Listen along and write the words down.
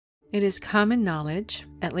It is common knowledge,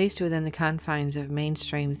 at least within the confines of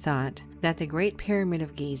mainstream thought, that the Great Pyramid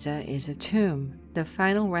of Giza is a tomb, the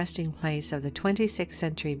final resting place of the 26th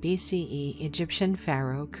century BCE Egyptian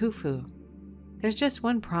pharaoh Khufu. There's just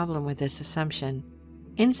one problem with this assumption.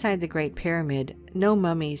 Inside the Great Pyramid, no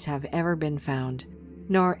mummies have ever been found,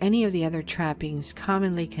 nor any of the other trappings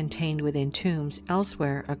commonly contained within tombs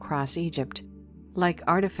elsewhere across Egypt, like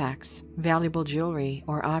artifacts, valuable jewelry,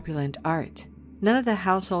 or opulent art. None of the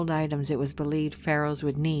household items it was believed pharaohs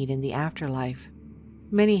would need in the afterlife.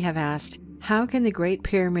 Many have asked, how can the Great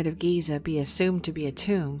Pyramid of Giza be assumed to be a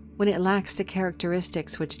tomb when it lacks the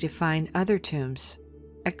characteristics which define other tombs?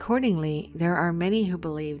 Accordingly, there are many who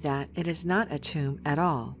believe that it is not a tomb at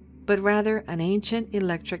all, but rather an ancient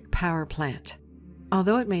electric power plant.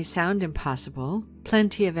 Although it may sound impossible,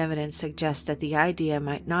 plenty of evidence suggests that the idea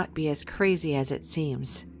might not be as crazy as it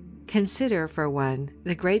seems. Consider, for one,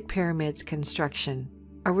 the Great Pyramid's construction.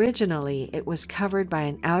 Originally, it was covered by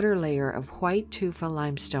an outer layer of white tufa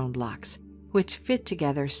limestone blocks, which fit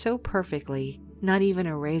together so perfectly, not even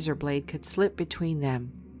a razor blade could slip between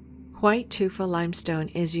them. White tufa limestone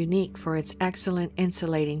is unique for its excellent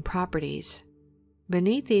insulating properties.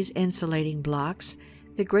 Beneath these insulating blocks,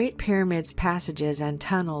 the Great Pyramid's passages and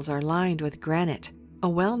tunnels are lined with granite, a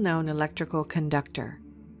well-known electrical conductor.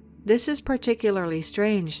 This is particularly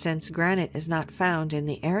strange since granite is not found in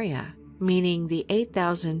the area, meaning the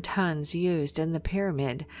 8,000 tons used in the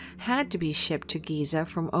pyramid had to be shipped to Giza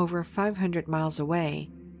from over 500 miles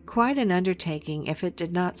away, quite an undertaking if it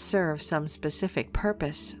did not serve some specific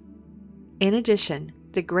purpose. In addition,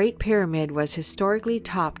 the Great Pyramid was historically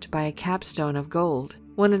topped by a capstone of gold,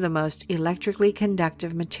 one of the most electrically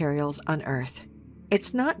conductive materials on Earth.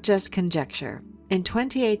 It's not just conjecture. In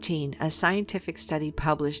 2018, a scientific study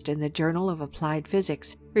published in the Journal of Applied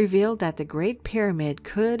Physics revealed that the Great Pyramid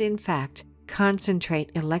could, in fact,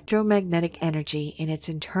 concentrate electromagnetic energy in its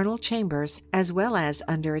internal chambers as well as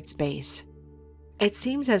under its base. It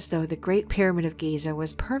seems as though the Great Pyramid of Giza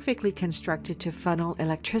was perfectly constructed to funnel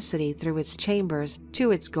electricity through its chambers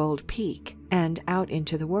to its gold peak and out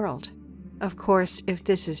into the world. Of course, if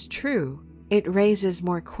this is true, it raises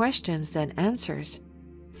more questions than answers.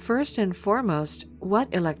 First and foremost, what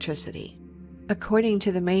electricity? According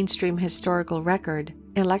to the mainstream historical record,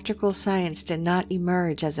 electrical science did not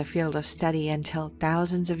emerge as a field of study until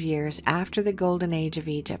thousands of years after the Golden Age of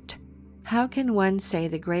Egypt. How can one say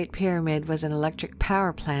the Great Pyramid was an electric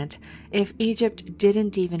power plant if Egypt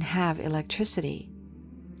didn't even have electricity?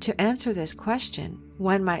 To answer this question,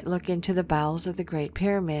 one might look into the bowels of the Great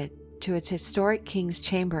Pyramid, to its historic king's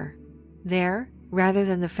chamber. There, rather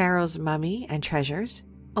than the pharaoh's mummy and treasures,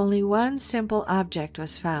 only one simple object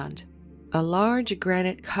was found: a large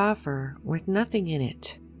granite coffer with nothing in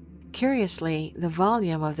it. Curiously, the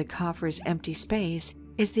volume of the coffer's empty space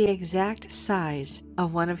is the exact size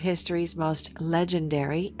of one of history's most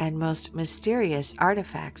legendary and most mysterious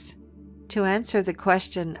artifacts. To answer the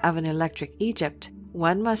question of an electric Egypt,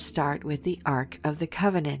 one must start with the Ark of the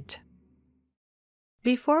Covenant.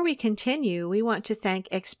 Before we continue, we want to thank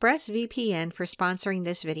ExpressVPN for sponsoring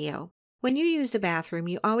this video. When you use the bathroom,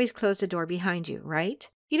 you always close the door behind you, right?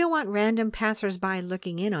 You don't want random passersby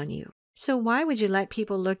looking in on you. So why would you let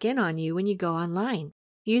people look in on you when you go online?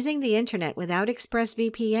 Using the internet without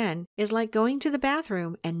ExpressVPN is like going to the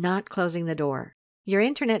bathroom and not closing the door. Your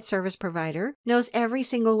internet service provider knows every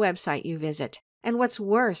single website you visit. And what's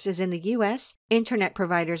worse is in the US, internet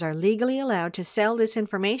providers are legally allowed to sell this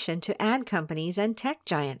information to ad companies and tech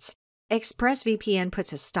giants. ExpressVPN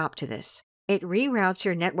puts a stop to this. It reroutes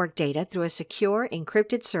your network data through a secure,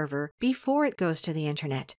 encrypted server before it goes to the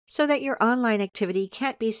internet, so that your online activity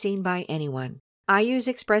can't be seen by anyone. I use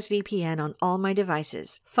ExpressVPN on all my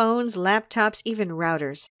devices, phones, laptops, even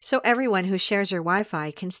routers, so everyone who shares your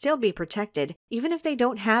Wi-Fi can still be protected, even if they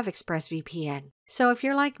don't have ExpressVPN. So if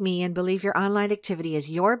you're like me and believe your online activity is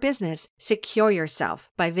your business, secure yourself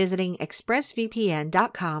by visiting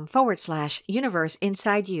expressvpn.com/universe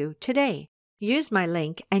inside you today. Use my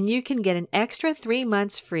link and you can get an extra 3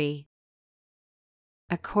 months free.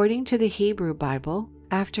 According to the Hebrew Bible,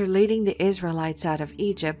 after leading the Israelites out of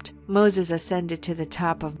Egypt, Moses ascended to the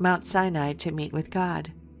top of Mount Sinai to meet with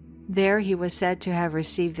God. There he was said to have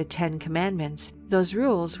received the 10 Commandments, those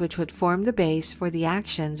rules which would form the base for the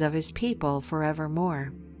actions of his people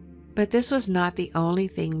forevermore. But this was not the only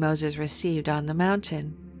thing Moses received on the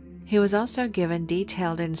mountain. He was also given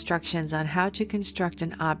detailed instructions on how to construct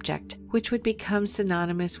an object which would become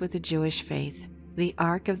synonymous with the Jewish faith, the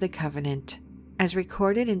Ark of the Covenant. As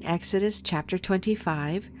recorded in Exodus chapter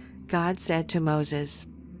 25, God said to Moses,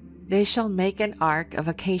 "They shall make an ark of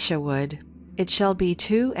acacia wood. It shall be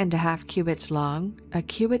 2.5 cubits long, 1.5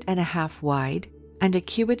 cubits wide, and 1.5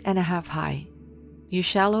 cubits high. You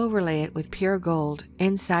shall overlay it with pure gold,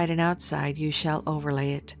 inside and outside you shall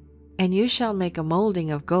overlay it. And you shall make a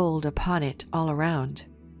molding of gold upon it all around.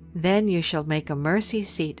 Then you shall make a mercy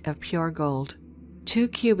seat of pure gold.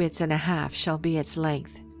 2.5 cubits shall be its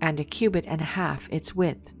length, and 1.5 cubits its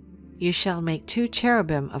width. You shall make 2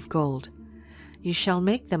 cherubim of gold. You shall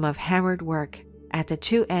make them of hammered work at the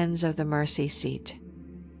 2 ends of the mercy seat.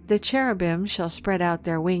 The cherubim shall spread out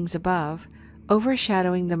their wings above,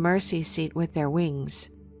 overshadowing the mercy seat with their wings.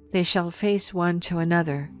 They shall face one to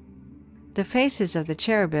another. The faces of the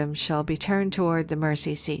cherubim shall be turned toward the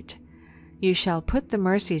mercy seat. You shall put the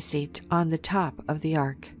mercy seat on the top of the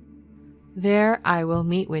ark. There I will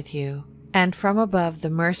meet with you, and from above the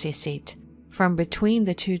mercy seat, from between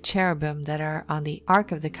the 2 cherubim that are on the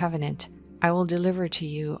ark of the covenant, I will deliver to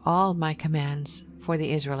you all my commands for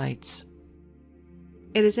the Israelites.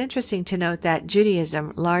 It is interesting to note that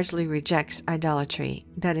Judaism largely rejects idolatry,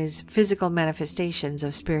 that is, physical manifestations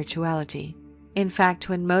of spirituality. In fact,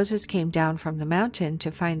 when Moses came down from the mountain to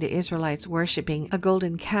find the Israelites worshiping a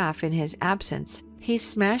golden calf in his absence, he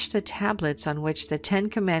smashed the tablets on which the 10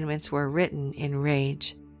 Commandments were written in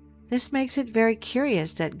rage. This makes it very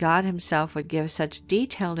curious that God himself would give such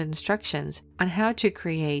detailed instructions on how to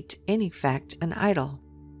create, in effect, an idol.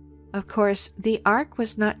 Of course, the ark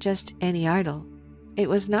was not just any idol. It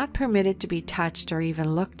was not permitted to be touched or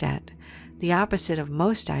even looked at, the opposite of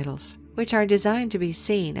most idols, which are designed to be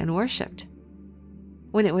seen and worshipped.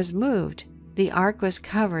 When it was moved, the ark was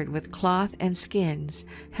covered with cloth and skins,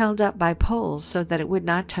 held up by poles so that it would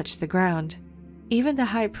not touch the ground. Even the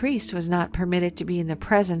high priest was not permitted to be in the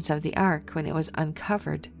presence of the ark when it was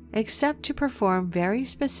uncovered, except to perform very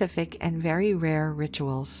specific and very rare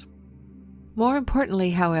rituals. More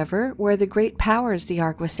importantly, however, were the great powers the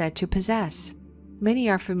ark was said to possess. Many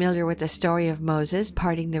are familiar with the story of Moses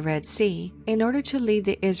parting the Red Sea in order to lead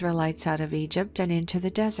the Israelites out of Egypt and into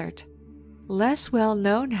the desert. Less well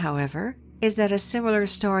known, however, is that a similar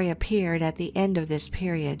story appeared at the end of this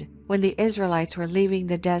period, when the Israelites were leaving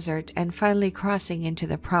the desert and finally crossing into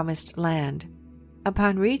the Promised Land.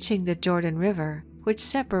 Upon reaching the Jordan River, which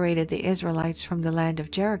separated the Israelites from the land of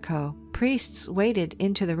Jericho, priests waded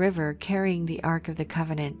into the river carrying the Ark of the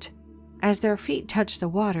Covenant. As their feet touched the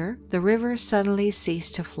water, the river suddenly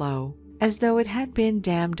ceased to flow, as though it had been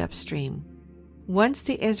dammed upstream. Once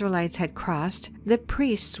the Israelites had crossed, the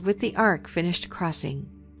priests with the ark finished crossing,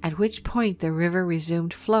 at which point the river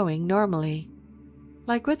resumed flowing normally.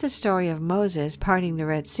 Like with the story of Moses parting the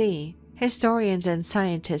Red Sea, historians and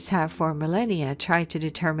scientists have for millennia tried to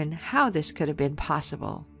determine how this could have been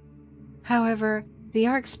possible. However, the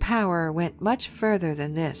ark's power went much further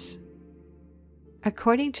than this.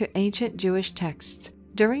 According to ancient Jewish texts,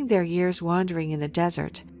 during their years wandering in the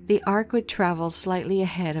desert, the ark would travel slightly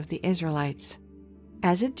ahead of the Israelites.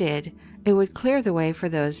 As it did, it would clear the way for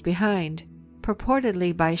those behind,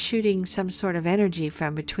 purportedly by shooting some sort of energy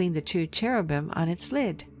from between the 2 cherubim on its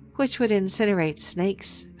lid, which would incinerate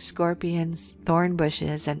snakes, scorpions, thorn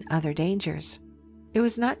bushes, and other dangers. It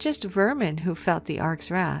was not just vermin who felt the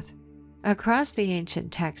ark's wrath. Across the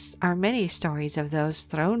ancient texts are many stories of those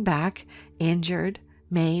thrown back, injured,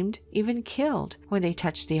 maimed, even killed when they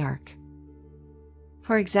touched the ark.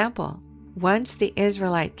 For example, once the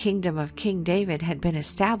Israelite kingdom of King David had been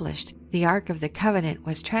established, the Ark of the Covenant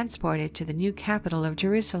was transported to the new capital of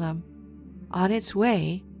Jerusalem. On its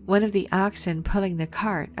way, one of the oxen pulling the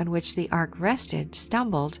cart on which the ark rested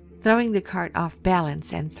stumbled, throwing the cart off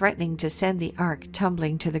balance and threatening to send the ark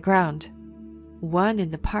tumbling to the ground. One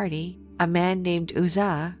in the party, a man named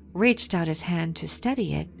Uzzah, reached out his hand to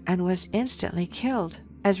steady it and was instantly killed,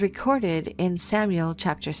 as recorded in Samuel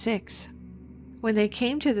chapter 6. When they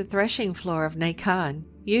came to the threshing floor of Nacon,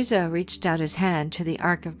 Uzzah reached out his hand to the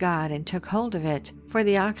ark of God and took hold of it, for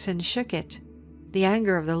the oxen shook it. The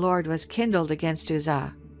anger of the Lord was kindled against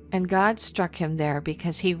Uzzah, and God struck him there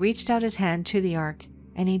because he reached out his hand to the ark,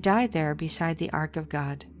 and he died there beside the ark of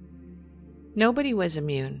God. Nobody was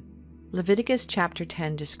immune. Leviticus chapter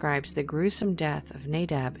 10 describes the gruesome death of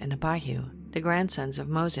Nadab and Abihu, the grandsons of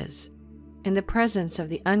Moses. In the presence of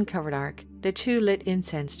the uncovered ark, the two lit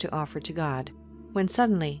incense to offer to God, when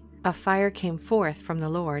suddenly a fire came forth from the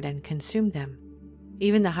Lord and consumed them.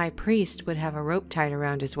 Even the high priest would have a rope tied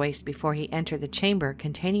around his waist before he entered the chamber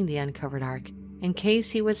containing the uncovered ark, in case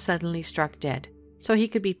he was suddenly struck dead, so he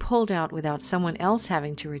could be pulled out without someone else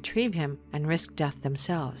having to retrieve him and risk death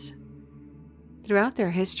themselves. Throughout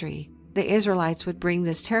their history, the Israelites would bring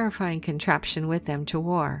this terrifying contraption with them to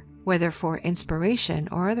war, whether for inspiration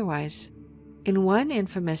or otherwise. In one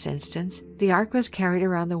infamous instance, the ark was carried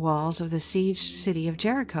around the walls of the sieged city of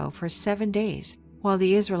Jericho for 7 days, while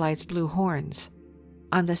the Israelites blew horns.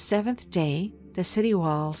 On the 7th day, the city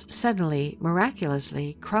walls suddenly,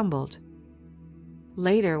 miraculously crumbled.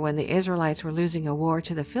 Later, when the Israelites were losing a war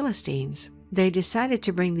to the Philistines, they decided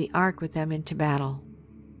to bring the ark with them into battle.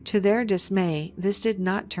 To their dismay, this did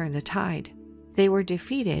not turn the tide. They were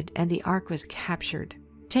defeated and the ark was captured,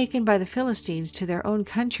 taken by the Philistines to their own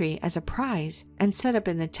country as a prize and set up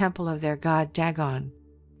in the temple of their god Dagon.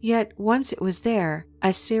 Yet once it was there,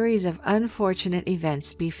 a series of unfortunate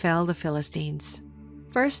events befell the Philistines.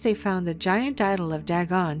 First, they found the giant idol of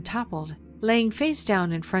Dagon toppled, laying face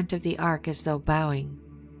down in front of the ark as though bowing.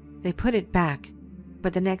 They put it back,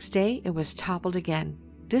 but the next day it was toppled again,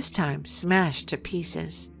 this time smashed to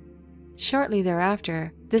pieces. Shortly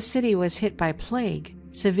thereafter, the city was hit by plague,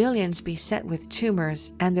 civilians beset with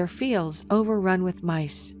tumors, and their fields overrun with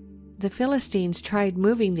mice. The Philistines tried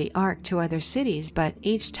moving the ark to other cities, but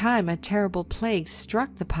each time a terrible plague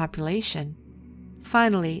struck the population.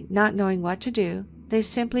 Finally, not knowing what to do, they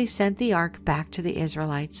simply sent the ark back to the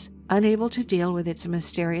Israelites, unable to deal with its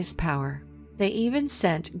mysterious power. They even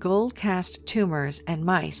sent gold-cast tumors and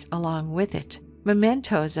mice along with it,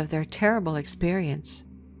 mementos of their terrible experience.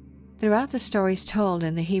 Throughout the stories told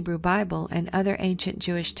in the Hebrew Bible and other ancient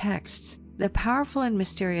Jewish texts, the powerful and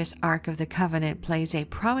mysterious Ark of the Covenant plays a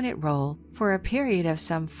prominent role for a period of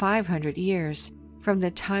some 500 years, from the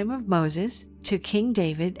time of Moses to King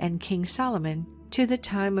David and King Solomon to the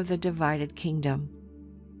time of the divided kingdom.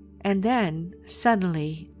 And then,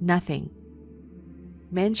 suddenly, nothing.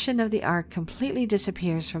 Mention of the Ark completely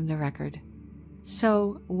disappears from the record.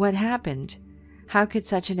 So, what happened? How could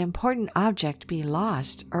such an important object be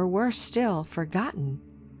lost, or worse still, forgotten?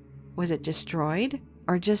 Was it destroyed,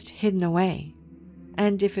 or just hidden away?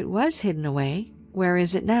 And if it was hidden away, where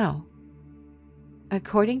is it now?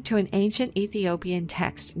 According to an ancient Ethiopian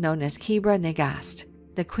text known as Kebra Nagast,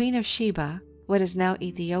 the Queen of Sheba, what is now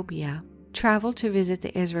Ethiopia, traveled to visit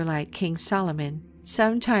the Israelite King Solomon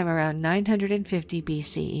sometime around 950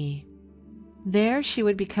 BCE. There she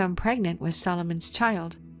would become pregnant with Solomon's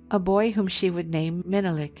child, a boy whom she would name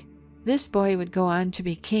Menelik. This boy would go on to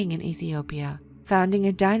be king in Ethiopia, founding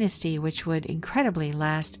a dynasty which would incredibly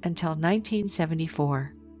last until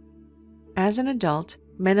 1974. As an adult,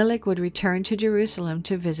 Menelik would return to Jerusalem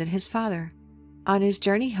to visit his father. On his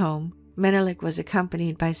journey home, Menelik was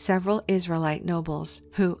accompanied by several Israelite nobles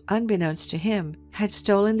who, unbeknownst to him, had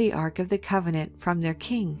stolen the Ark of the Covenant from their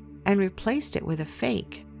king and replaced it with a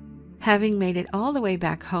fake. Having made it all the way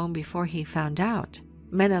back home before he found out,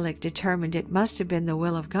 Menelik determined it must have been the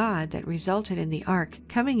will of God that resulted in the ark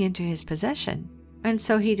coming into his possession, and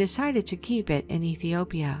so he decided to keep it in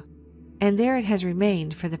Ethiopia. And there it has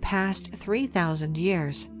remained for the past 3,000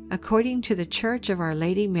 years, according to the Church of Our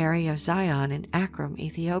Lady Mary of Zion in Akram,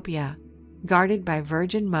 Ethiopia, guarded by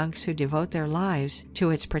virgin monks who devote their lives to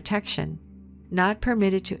its protection, not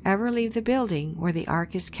permitted to ever leave the building where the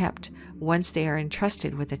ark is kept once they are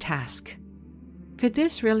entrusted with the task. Could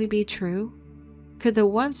this really be true? Could the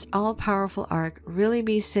once all-powerful ark really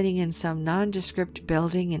be sitting in some nondescript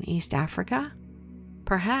building in East Africa?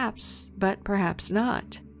 Perhaps, but perhaps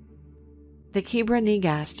not. The Kebra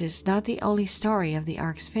Nagast is not the only story of the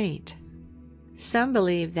ark's fate. Some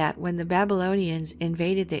believe that when the Babylonians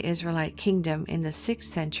invaded the Israelite kingdom in the 6th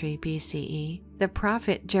century BCE, the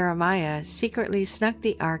prophet Jeremiah secretly snuck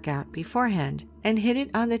the ark out beforehand and hid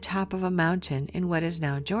it on the top of a mountain in what is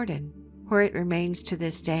now Jordan, where it remains to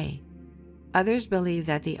this day. Others believe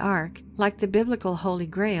that the ark, like the biblical Holy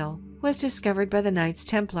Grail, was discovered by the Knights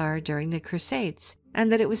Templar during the Crusades,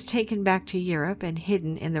 and that it was taken back to Europe and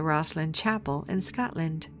hidden in the Rosslyn Chapel in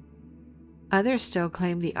Scotland. Others still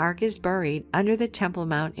claim the ark is buried under the Temple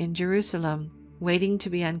Mount in Jerusalem, waiting to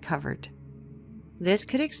be uncovered. This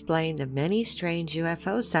could explain the many strange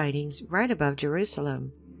UFO sightings right above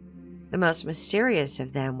Jerusalem. The most mysterious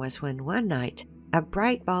of them was when one night a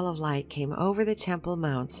bright ball of light came over the Temple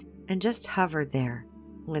Mounts and just hovered there,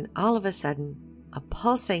 when all of a sudden a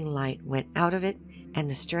pulsing light went out of it and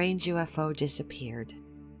the strange UFO disappeared.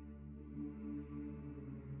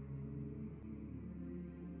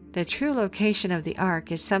 The true location of the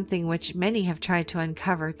ark is something which many have tried to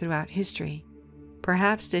uncover throughout history.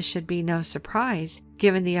 Perhaps this should be no surprise,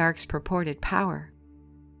 given the ark's purported power.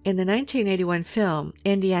 In the 1981 film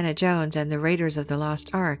Indiana Jones and the Raiders of the Lost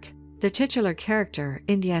Ark, the titular character,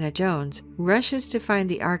 Indiana Jones, rushes to find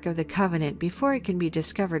the Ark of the Covenant before it can be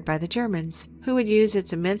discovered by the Germans, who would use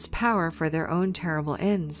its immense power for their own terrible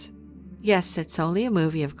ends. Yes, it's only a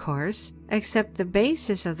movie, of course, except the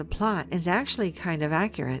basis of the plot is actually kind of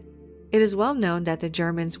accurate. It is well known that the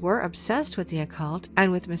Germans were obsessed with the occult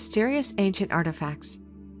and with mysterious ancient artifacts.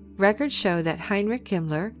 Records show that Heinrich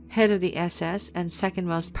Himmler, head of the SS and second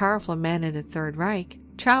most powerful man in the Third Reich,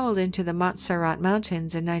 traveled into the Montserrat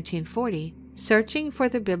Mountains in 1940, searching for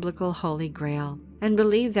the biblical Holy Grail, and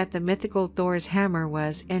believed that the mythical Thor's hammer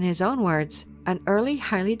was, in his own words, an early,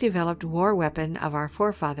 highly developed war weapon of our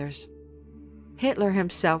forefathers. Hitler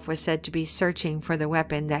himself was said to be searching for the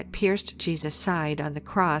weapon that pierced Jesus' side on the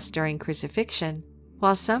cross during crucifixion,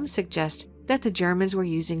 while some suggest that the Germans were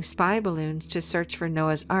using spy balloons to search for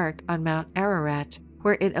Noah's Ark on Mount Ararat,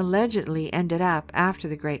 where it allegedly ended up after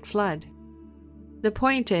the Great Flood. The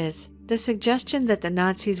point is, the suggestion that the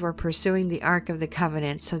Nazis were pursuing the Ark of the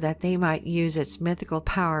Covenant so that they might use its mythical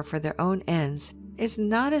power for their own ends is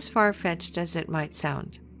not as far-fetched as it might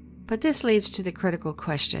sound. But this leads to the critical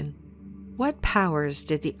question: what powers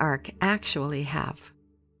did the Ark actually have?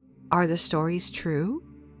 Are the stories true?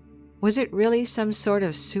 Was it really some sort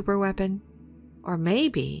of superweapon? Or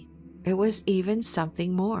maybe it was even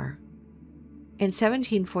something more. In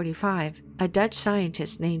 1745, a Dutch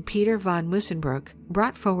scientist named Peter van Mussenbroek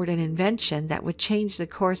brought forward an invention that would change the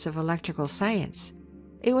course of electrical science.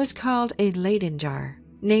 It was called a Leyden jar,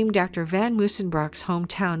 named after Van Mussenbroek's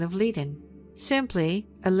hometown of Leiden. Simply,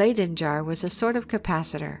 a Leyden jar was a sort of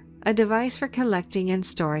capacitor, a device for collecting and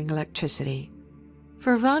storing electricity.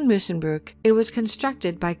 For van Mussenbroek, it was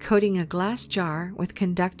constructed by coating a glass jar with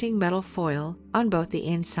conducting metal foil on both the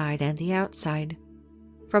inside and the outside.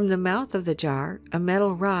 From the mouth of the jar, a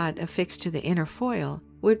metal rod affixed to the inner foil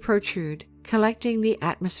would protrude, collecting the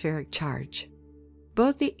atmospheric charge.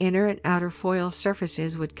 Both the inner and outer foil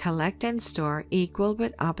surfaces would collect and store equal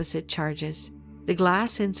but opposite charges, the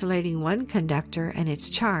glass insulating one conductor and its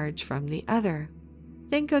charge from the other.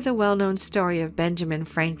 Think of the well-known story of Benjamin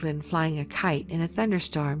Franklin flying a kite in a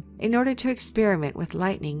thunderstorm in order to experiment with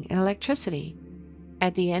lightning and electricity.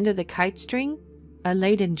 At the end of the kite string, a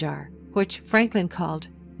Leyden jar, which Franklin called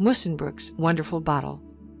Mussenbroek's wonderful bottle.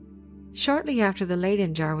 Shortly after the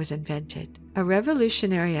Leyden jar was invented, a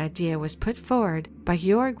revolutionary idea was put forward by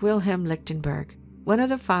Georg Wilhelm Lichtenberg, one of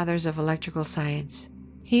the fathers of electrical science.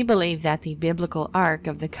 He believed that the biblical Ark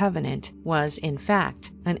of the Covenant was, in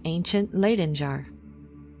fact, an ancient Leyden jar.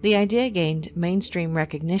 The idea gained mainstream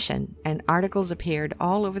recognition, and articles appeared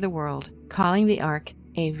all over the world, calling the Ark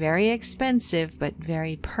a very expensive but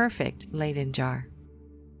very perfect Leyden jar.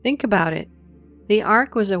 Think about it. The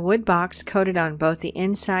Ark was a wood box coated on both the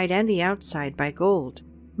inside and the outside by gold,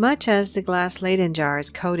 much as the glass Leyden jar is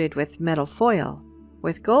coated with metal foil,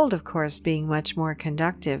 with gold, of course, being much more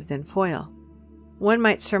conductive than foil. One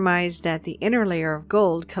might surmise that the inner layer of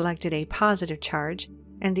gold collected a positive charge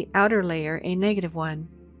and the outer layer a negative one,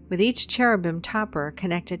 with each cherubim topper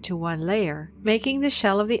connected to one layer, making the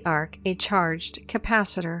shell of the Ark a charged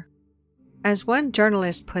capacitor. As one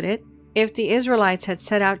journalist put it, if the Israelites had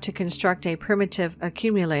set out to construct a primitive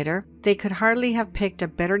accumulator, they could hardly have picked a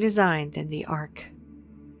better design than the Ark.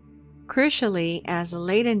 Crucially, as a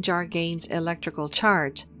Leyden jar gains electrical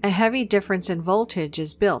charge, a heavy difference in voltage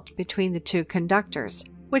is built between the two conductors,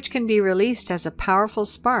 which can be released as a powerful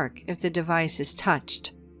spark if the device is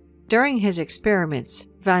touched. During his experiments,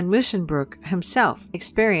 van Mussenbroek himself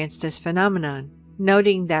experienced this phenomenon,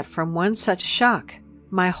 noting that from one such shock,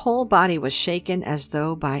 my whole body was shaken as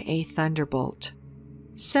though by a thunderbolt.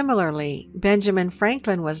 Similarly, Benjamin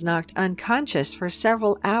Franklin was knocked unconscious for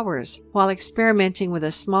several hours while experimenting with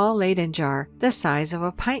a small Leyden jar the size of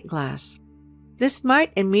a pint glass. This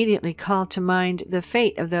might immediately call to mind the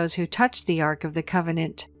fate of those who touched the Ark of the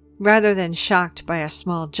Covenant. Rather than shocked by a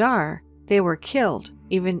small jar, they were killed,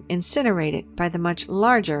 even incinerated, by the much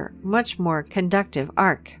larger, much more conductive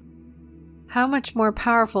Ark. How much more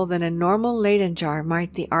powerful than a normal Leyden jar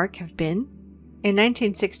might the Ark have been? In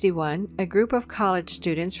 1961, a group of college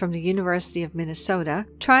students from the University of Minnesota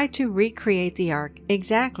tried to recreate the Ark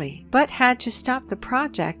exactly, but had to stop the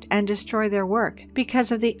project and destroy their work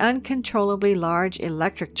because of the uncontrollably large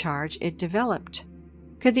electric charge it developed.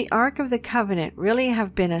 Could the Ark of the Covenant really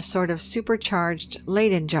have been a sort of supercharged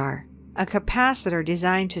Leyden jar, a capacitor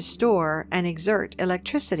designed to store and exert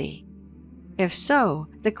electricity? If so,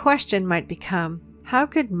 the question might become, how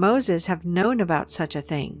could Moses have known about such a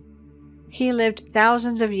thing? He lived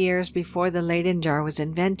thousands of years before the Leyden jar was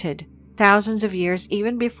invented, thousands of years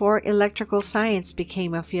even before electrical science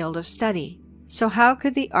became a field of study. So how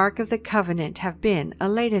could the Ark of the Covenant have been a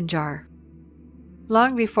Leyden jar?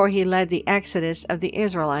 Long before he led the exodus of the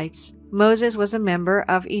Israelites, Moses was a member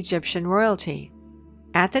of Egyptian royalty.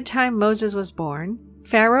 At the time Moses was born,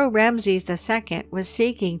 Pharaoh Ramses II was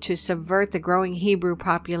seeking to subvert the growing Hebrew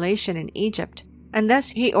population in Egypt, and thus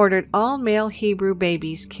he ordered all male Hebrew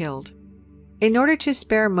babies killed. In order to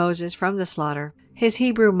spare Moses from the slaughter, his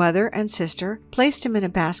Hebrew mother and sister placed him in a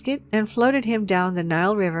basket and floated him down the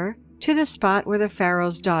Nile River to the spot where the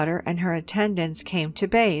Pharaoh's daughter and her attendants came to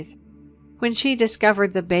bathe. When she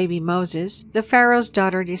discovered the baby Moses, the Pharaoh's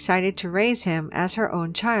daughter decided to raise him as her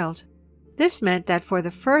own child. This meant that for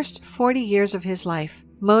the first 40 years of his life,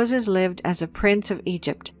 Moses lived as a prince of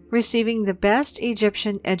Egypt, receiving the best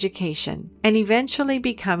Egyptian education and eventually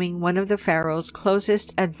becoming one of the Pharaoh's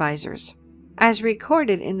closest advisors. As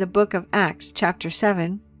recorded in the book of Acts chapter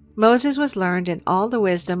 7, Moses was learned in all the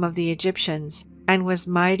wisdom of the Egyptians and was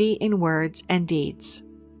mighty in words and deeds.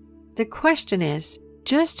 The question is,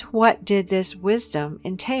 just what did this wisdom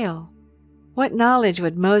entail? What knowledge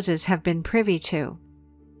would Moses have been privy to?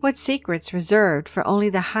 What secrets reserved for only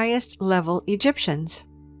the highest level Egyptians?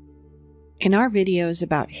 In our videos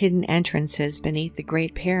about hidden entrances beneath the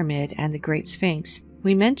Great Pyramid and the Great Sphinx,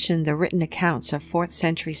 we mentioned the written accounts of 4th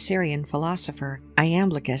century Syrian philosopher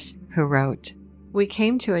Iamblichus, who wrote, "We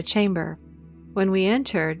came to a chamber. When we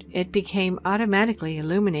entered, it became automatically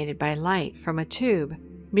illuminated by light from a tube,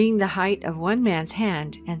 being the height of one man's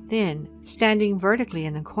hand and thin, standing vertically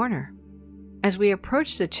in the corner. As we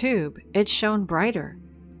approached the tube, it shone brighter.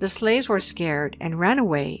 The slaves were scared and ran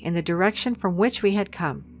away in the direction from which we had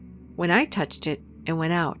come. When I touched it, it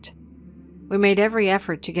went out. We made every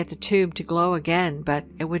effort to get the tube to glow again, but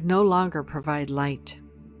it would no longer provide light."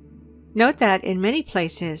 Note that in many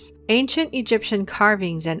places, ancient Egyptian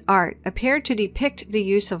carvings and art appear to depict the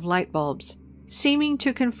use of light bulbs, seeming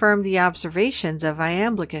to confirm the observations of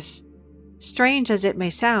Iamblichus. Strange as it may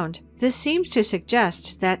sound, this seems to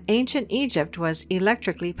suggest that ancient Egypt was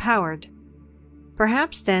electrically powered.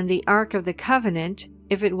 Perhaps then the Ark of the Covenant,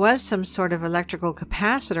 if it was some sort of electrical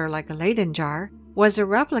capacitor like a Leyden jar, was a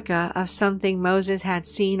replica of something Moses had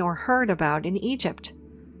seen or heard about in Egypt.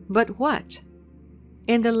 But what?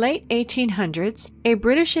 In the late 1800s, a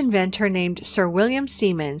British inventor named Sir William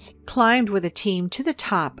Siemens climbed with a team to the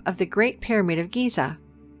top of the Great Pyramid of Giza.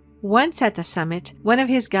 Once at the summit, one of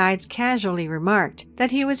his guides casually remarked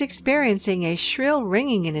that he was experiencing a shrill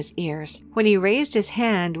ringing in his ears when he raised his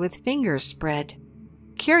hand with fingers spread.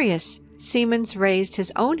 Curious, Siemens raised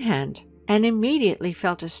his own hand and immediately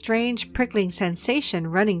felt a strange prickling sensation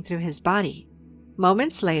running through his body.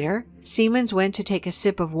 Moments later, Siemens went to take a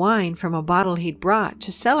sip of wine from a bottle he'd brought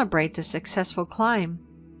to celebrate the successful climb.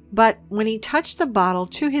 But when he touched the bottle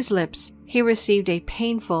to his lips, he received a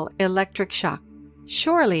painful electric shock.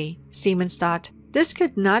 Surely, Siemens thought, this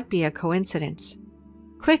could not be a coincidence.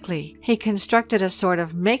 Quickly, he constructed a sort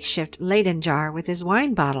of makeshift Leyden jar with his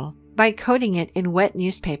wine bottle by coating it in wet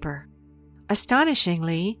newspaper.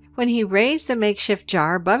 Astonishingly, when he raised the makeshift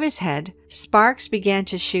jar above his head, sparks began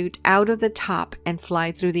to shoot out of the top and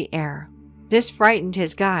fly through the air. This frightened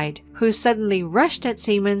his guide, who suddenly rushed at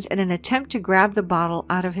Siemens in an attempt to grab the bottle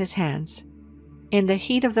out of his hands. In the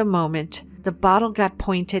heat of the moment, the bottle got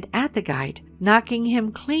pointed at the guide, knocking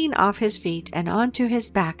him clean off his feet and onto his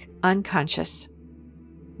back, unconscious.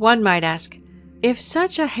 One might ask, if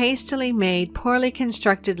such a hastily made, poorly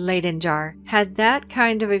constructed Leyden jar had that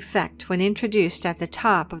kind of effect when introduced at the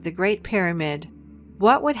top of the Great Pyramid,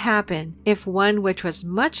 what would happen if one which was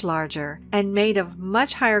much larger and made of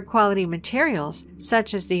much higher quality materials,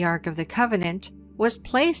 such as the Ark of the Covenant, was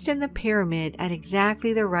placed in the pyramid at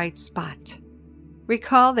exactly the right spot?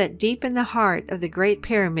 Recall that deep in the heart of the Great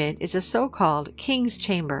Pyramid is a so-called King's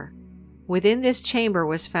Chamber. Within this chamber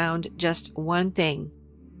was found just one thing: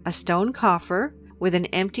 a stone coffer with an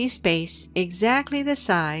empty space exactly the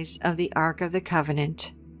size of the Ark of the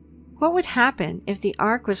Covenant. What would happen if the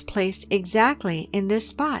Ark was placed exactly in this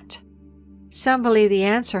spot? Some believe the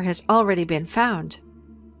answer has already been found.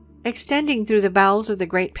 Extending through the bowels of the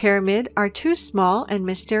Great Pyramid are two small and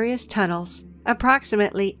mysterious tunnels,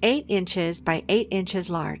 approximately 8 inches by 8 inches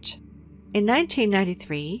large. In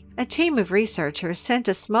 1993, a team of researchers sent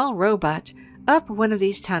a small robot up one of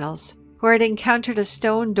these tunnels, where it encountered a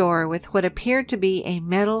stone door with what appeared to be a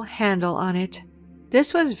metal handle on it.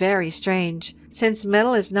 This was very strange, since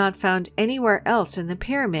metal is not found anywhere else in the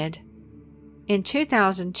pyramid. In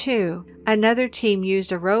 2002, another team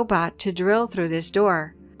used a robot to drill through this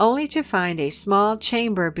door, only to find a small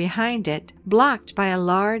chamber behind it, blocked by a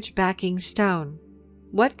large backing stone.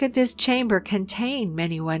 What could this chamber contain,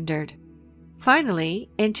 many wondered. Finally,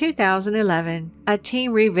 in 2011, a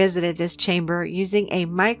team revisited this chamber using a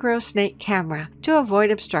micro-snake camera to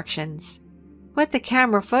avoid obstructions. What the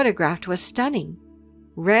camera photographed was stunning.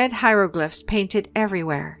 Red hieroglyphs painted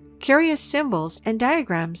everywhere, curious symbols and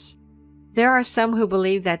diagrams. There are some who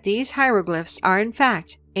believe that these hieroglyphs are in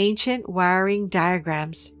fact ancient wiring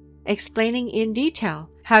diagrams. explaining in detail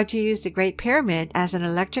how to use the Great Pyramid as an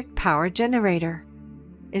electric power generator.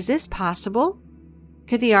 Is this possible?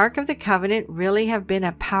 Could the Ark of the Covenant really have been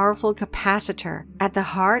a powerful capacitor at the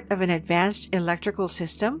heart of an advanced electrical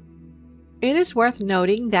system? It is worth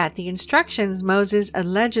noting that the instructions Moses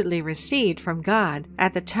allegedly received from God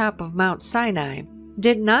at the top of Mount Sinai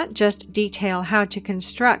did not just detail how to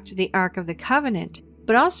construct the Ark of the Covenant,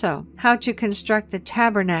 but also how to construct the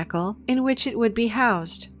tabernacle in which it would be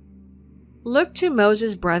housed. Look to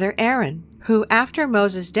Moses' brother Aaron, who, after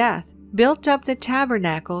Moses' death, built up the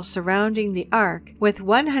tabernacle surrounding the ark with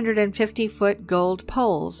 150-foot gold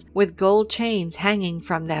poles with gold chains hanging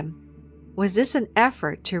from them. Was this an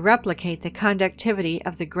effort to replicate the conductivity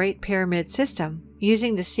of the Great Pyramid system,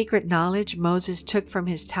 using the secret knowledge Moses took from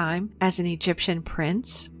his time as an Egyptian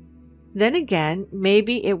prince? Then again,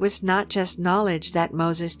 maybe it was not just knowledge that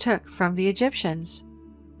Moses took from the Egyptians.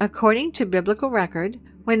 According to biblical record,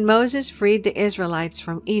 when Moses freed the Israelites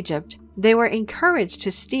from Egypt, they were encouraged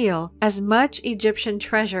to steal as much Egyptian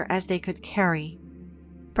treasure as they could carry.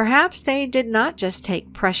 Perhaps they did not just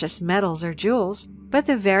take precious metals or jewels, but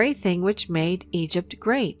the very thing which made Egypt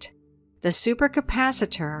great, the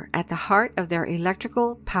supercapacitor at the heart of their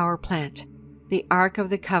electrical power plant, the Ark of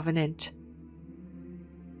the Covenant.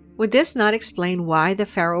 Would this not explain why the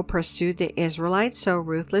Pharaoh pursued the Israelites so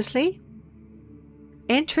ruthlessly?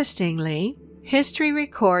 Interestingly, history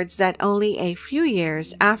records that only a few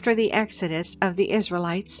years after the exodus of the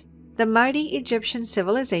Israelites, the mighty Egyptian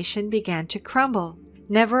civilization began to crumble,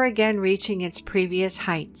 never again reaching its previous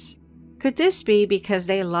heights. Could this be because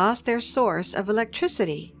they lost their source of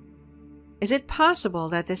electricity? Is it possible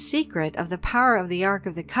that the secret of the power of the Ark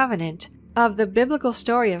of the Covenant, of the biblical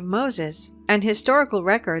story of Moses, and historical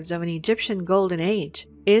records of an Egyptian golden age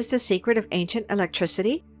is the secret of ancient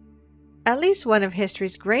electricity? At least one of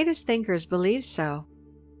history's greatest thinkers believes so.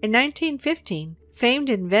 In 1915,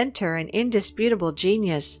 famed inventor and indisputable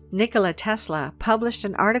genius Nikola Tesla published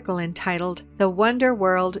an article entitled "The Wonder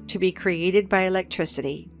World to be Created by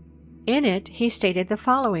Electricity." In it, he stated the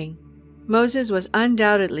following: Moses was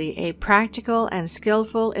undoubtedly a practical and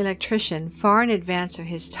skillful electrician far in advance of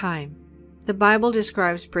his time. The Bible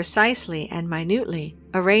describes precisely and minutely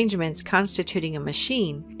arrangements constituting a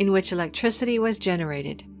machine in which electricity was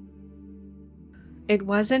generated. It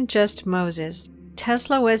wasn't just Moses.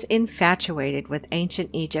 Tesla was infatuated with ancient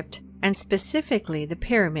Egypt, and specifically the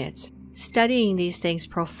pyramids, studying these things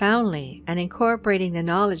profoundly and incorporating the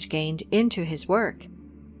knowledge gained into his work.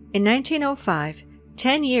 In 1905,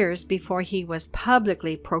 10 years before he was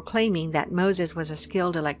publicly proclaiming that Moses was a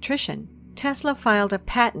skilled electrician, Tesla filed a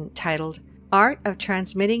patent titled "Art of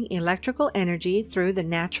Transmitting Electrical Energy Through the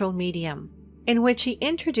Natural Medium," in which he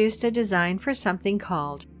introduced a design for something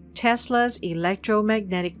called Tesla's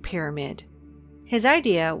electromagnetic pyramid. His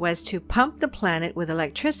idea was to pump the planet with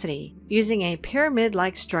electricity using a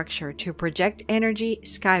pyramid-like structure to project energy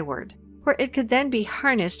skyward, where it could then be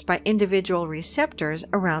harnessed by individual receptors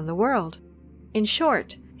around the world. In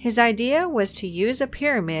short, his idea was to use a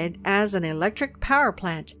pyramid as an electric power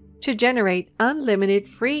plant to generate unlimited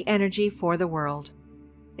free energy for the world.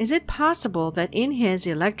 Is it possible that in his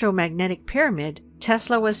electromagnetic pyramid,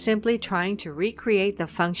 Tesla was simply trying to recreate the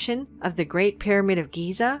function of the Great Pyramid of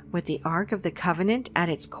Giza with the Ark of the Covenant at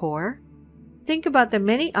its core? Think about the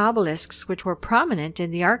many obelisks which were prominent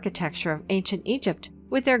in the architecture of ancient Egypt,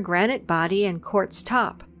 with their granite body and quartz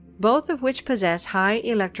top, both of which possess high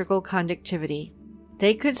electrical conductivity.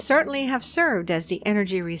 They could certainly have served as the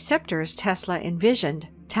energy receptors Tesla envisioned,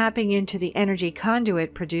 tapping into the energy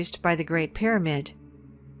conduit produced by the Great Pyramid.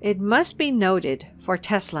 It must be noted, for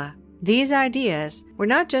Tesla, these ideas were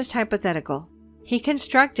not just hypothetical. He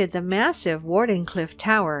constructed the massive Wardenclyffe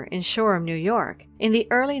Tower in Shoreham, New York, in the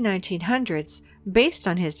early 1900s based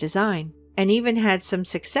on his design, and even had some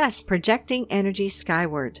success projecting energy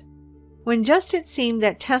skyward. When just it seemed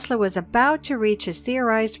that Tesla was about to reach his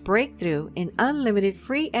theorized breakthrough in unlimited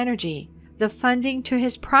free energy, the funding to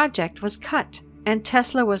his project was cut, and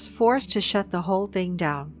Tesla was forced to shut the whole thing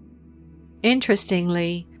down.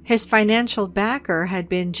 Interestingly, his financial backer had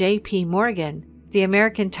been J.P. Morgan, the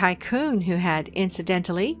American tycoon who had,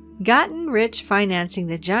 incidentally, gotten rich financing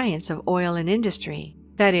the giants of oil and industry,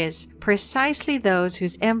 that is, precisely those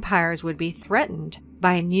whose empires would be threatened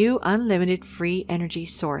by a new unlimited free energy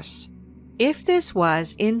source. If this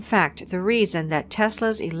was, in fact, the reason that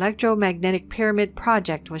Tesla's electromagnetic pyramid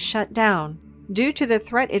project was shut down, due to the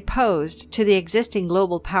threat it posed to the existing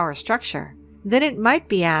global power structure, then it might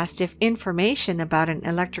be asked if information about an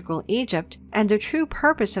electrical Egypt and the true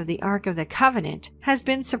purpose of the Ark of the Covenant has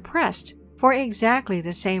been suppressed for exactly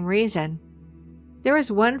the same reason. There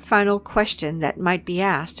is one final question that might be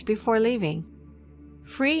asked before leaving.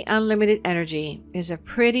 Free unlimited energy is a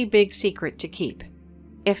pretty big secret to keep.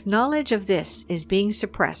 If knowledge of this is being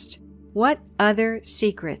suppressed, what other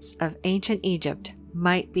secrets of ancient Egypt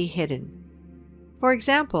might be hidden? For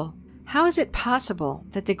example, how is it possible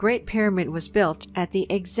that the Great Pyramid was built at the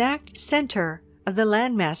exact center of the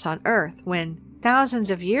landmass on Earth when,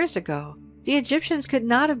 thousands of years ago, the Egyptians could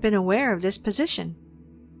not have been aware of this position?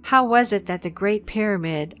 How was it that the Great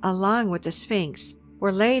Pyramid, along with the Sphinx,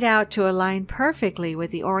 were laid out to align perfectly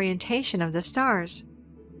with the orientation of the stars?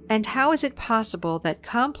 And how is it possible that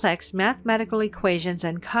complex mathematical equations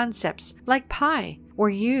and concepts like pi were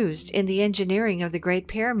used in the engineering of the Great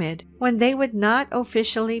Pyramid when they would not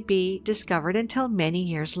officially be discovered until many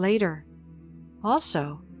years later?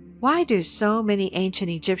 Also, why do so many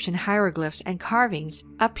ancient Egyptian hieroglyphs and carvings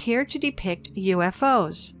appear to depict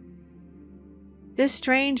UFOs? This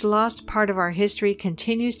strange lost part of our history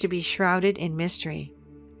continues to be shrouded in mystery.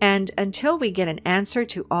 And until we get an answer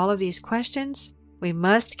to all of these questions, we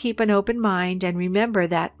must keep an open mind and remember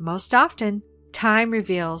that most often, time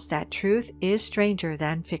reveals that truth is stranger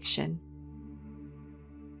than fiction.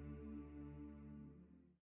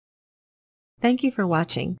 Thank you for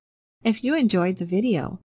watching. If you enjoyed the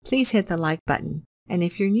video, please hit the like button. And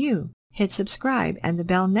if you're new, hit subscribe and the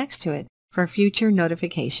bell next to it for future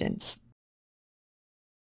notifications.